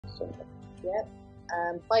Yep.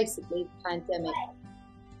 Basically, the pandemic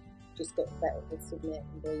just got better with us, didn't it?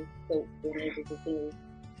 And we thought we needed a big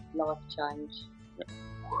life change. Yep.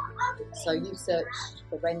 So you searched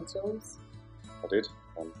for rentals? I did,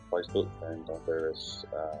 on Facebook and on various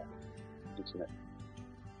internet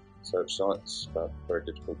search sites, but very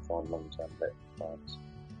difficult to find long-term let clients,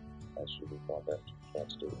 as you will find out if you try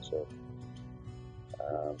to do it yourself.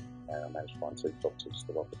 And I managed to find 2 properties,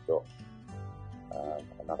 the one we've got,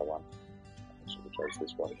 another one, actually we chose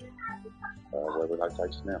this one, where we're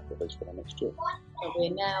located now, at least for the next year. So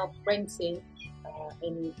we're now renting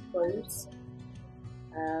in Cruise,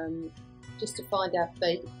 just to find our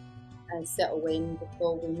feet and settle in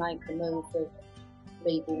before we make the move of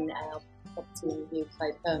leaving our property in the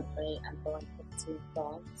UK permanently and buying property in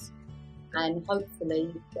France. And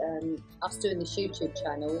hopefully, us doing this YouTube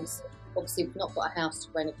channel is, obviously we've not got a house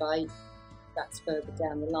to renovate, that's further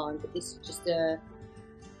down the line, but this is just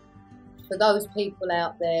for those people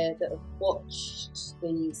out there that have watched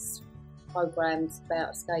these programs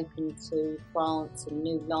about escaping to France and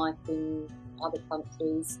new life in other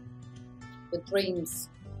countries. The dream's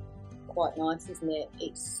quite nice, isn't it?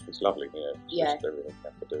 It's lovely, yeah. Yeah. Just everything you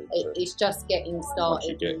have to do. It's just getting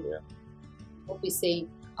started. Yeah. Obviously,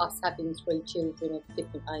 us having 3 children of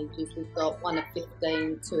different ages, we've got one at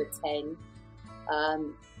 15, 2 at 10.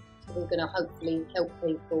 So we're going to hopefully help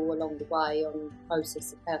people along the way on the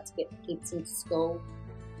process of how to get the kids into school.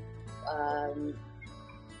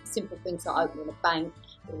 Simple things like opening a bank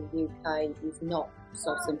in the UK is not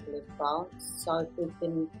so simple in France. So if we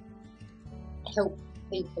can help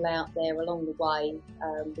people out there along the way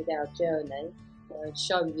with our journey,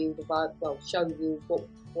 show you the road, well, show you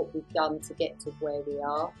what we've done to get to where we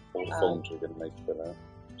are. All the forms you're going to need to fill out,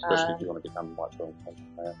 especially if you want to become white film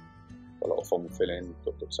entrepreneur. Got a lot of form to fill in,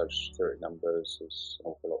 got the social security numbers, there's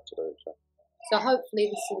an awful lot to do. So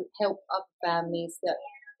hopefully this will help other families that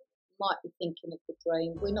might be thinking of the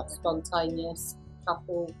dream. We're not spontaneous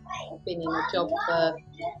couple. I've been in a job for,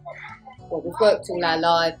 well, we've worked all our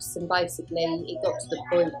lives, and basically it got to the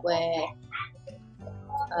point where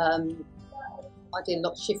I did a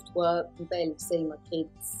lot of shift work and barely see my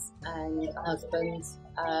kids and husband,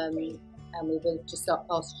 and we were just like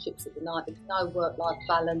passing ships at the night. There was no work-life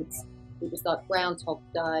balance. It was like Groundhog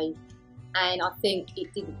Day, and I think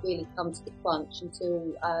it didn't really come to the crunch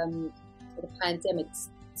until the pandemic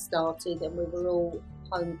started, and we were all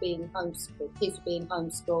home being homeschooled. Kids were being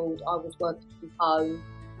homeschooled. I was working from home,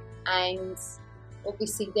 and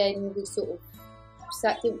obviously then we sort of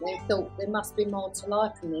sat, didn't we? Thought there must be more to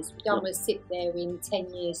life than this. We don't want to sit there in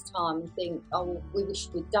 10 years' time and think, oh, we wish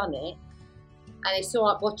we'd done it. And it's all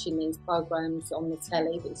right watching these programs on the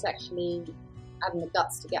telly, but it's actually having the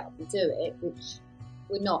guts to get up and do it, which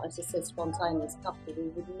we're not, as I said, spontaneous couple. We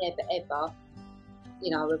would never ever,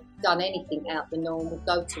 have done anything out the norm. We'd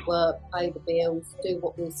go to work, pay the bills, do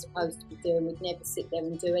what we're supposed to be doing. We'd never sit there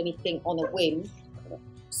and do anything on a whim.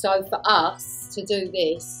 So for us to do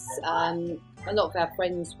this, a lot of our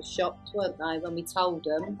friends were shocked, weren't they, when we told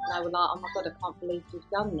them. They were like, oh my God, I can't believe you've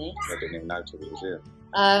done this. I didn't even know till he was here.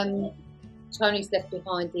 Tony's left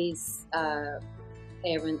behind his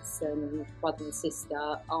parents and brother and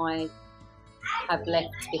sister. I have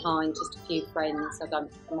left behind just a few friends.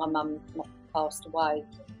 My mum passed away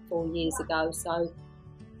 4 years ago, so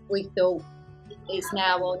we thought it's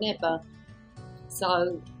now or never.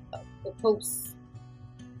 So, of course,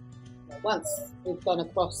 once we've gone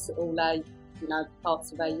across all our,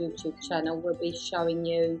 parts of our YouTube channel, we'll be showing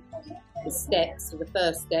you the steps. So the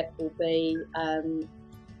first step will be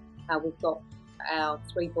how we've got our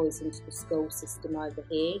 3 boys into the school system over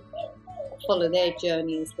here. Follow their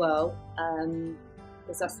journey as well,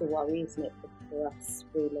 because that's the worry, isn't it, for us,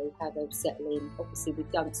 really, how they'll settle in. Obviously, we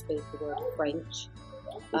don't speak the word of French.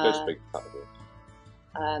 We do speak a couple of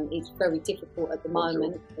words. It's very difficult at the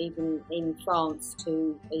moment, even in France,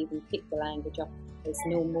 to even pick the language up as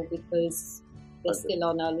normal, because they're still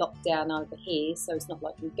on a lockdown over here, so it's not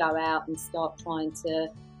like you go out and start trying to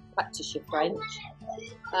practice your French.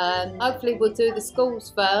 Hopefully we'll do the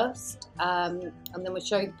schools first, and then we'll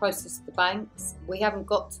show you the process of the banks. We haven't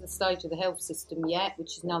got to the stage of the health system yet,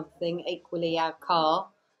 which is another thing, equally our car.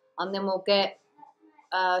 And then we'll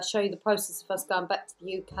show you the process of us going back to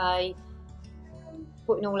the UK,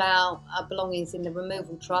 putting all our belongings in the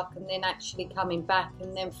removal truck, and then actually coming back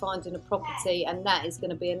and then finding a property. And that is going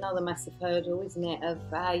to be another massive hurdle, isn't it, of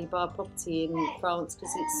how you buy a property in France,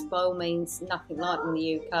 because it's by all means nothing like in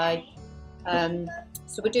the UK.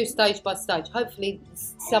 So we'll do stage by stage. Hopefully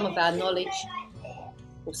some of our knowledge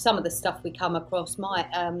or some of the stuff we come across might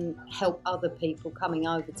help other people coming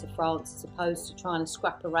over to France, as opposed to trying to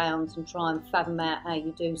scrap around and try and fathom out how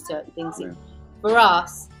you do certain things. Yeah. For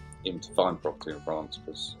us, Even to find property in France,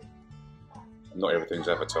 because not everything's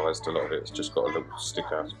advertised. A lot of it's just got a little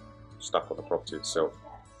sticker stuck on the property itself.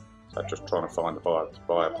 So just trying to find the buyer to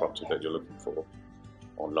buy a property that you're looking for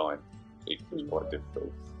online is quite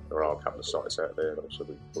difficult. There are a couple of sites out there that also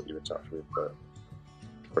we put you in touch with, but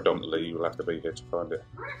predominantly you'll have to be here to find it.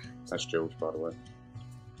 That's George, by the way.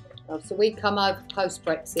 so we come over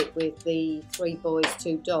post-Brexit with the 3 boys,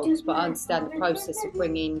 2 dogs, but I understand the process of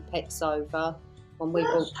bringing pets over when we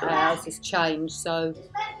bought the house has changed, so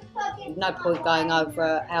there's no point going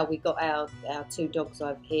over how we got our 2 dogs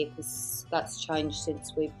over here, because that's changed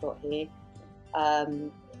since we've got here.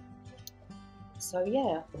 So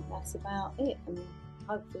yeah, I think that's about it, and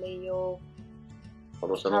hopefully you'll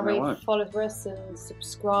follow us and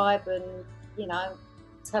subscribe, and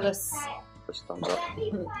tell us Just thumbs up.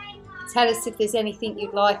 tell us if there's anything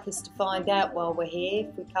you'd like us to find out while we're here,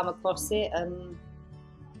 if we come across it, and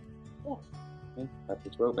Yeah, happy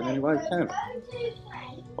to help in any way we can.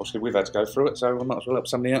 Obviously we've had to go through it, so we might as well help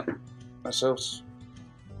somebody out ourselves.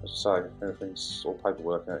 As I say, everything's all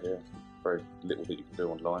paperwork out here. Very little that you can do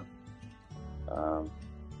online. A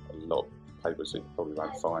lot of papers that you probably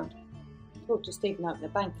won't find. well, just even open a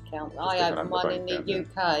bank account. I opened one in the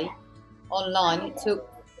UK online. It took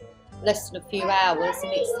less than a few hours,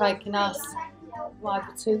 and it's taken us over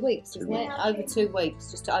 2 weeks, isn't it? Over 2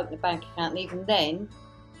 weeks just to open a bank account, and even then,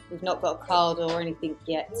 we've not got a card or anything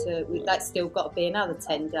yet. That's still got to be another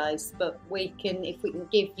 10 days. But if we can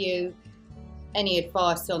give you any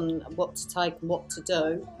advice on what to take and what to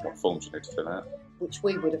do, What forms you need to fill out. which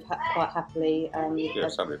we would have quite happily. Yeah,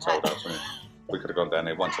 somebody told us. Yeah. We could have gone down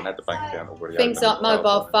there once and had the bank account already. Things like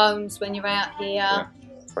mobile phones when you're out here. Yeah.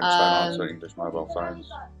 French don't answer English mobile phones.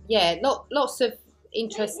 Yeah, lots of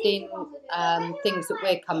interesting things that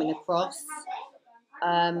we're coming across.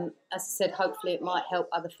 As I said, hopefully it might help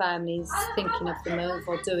other families thinking of the move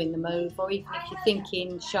or doing the move, or even if you're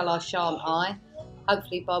thinking, shall I, shan't I?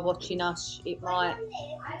 Hopefully by watching us, it might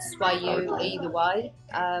sway you either way.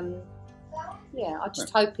 Yeah, I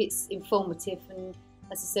just hope it's informative, and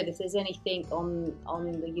as I said, if there's anything on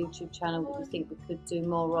the YouTube channel that you think we could do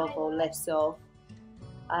more of or less of,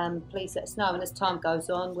 please let us know. And as time goes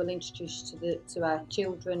on, we'll introduce you to our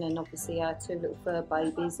children, and obviously our 2 little fur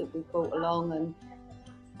babies that we brought along,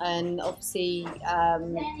 and obviously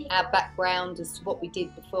our background as to what we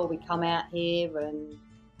did before we come out here, and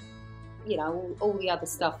all the other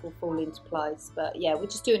stuff will fall into place. But yeah, we're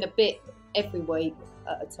just doing a bit every week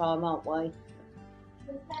at a time, aren't we?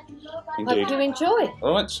 Indeed. Hope you enjoy.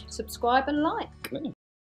 All right. Subscribe and like. Yeah.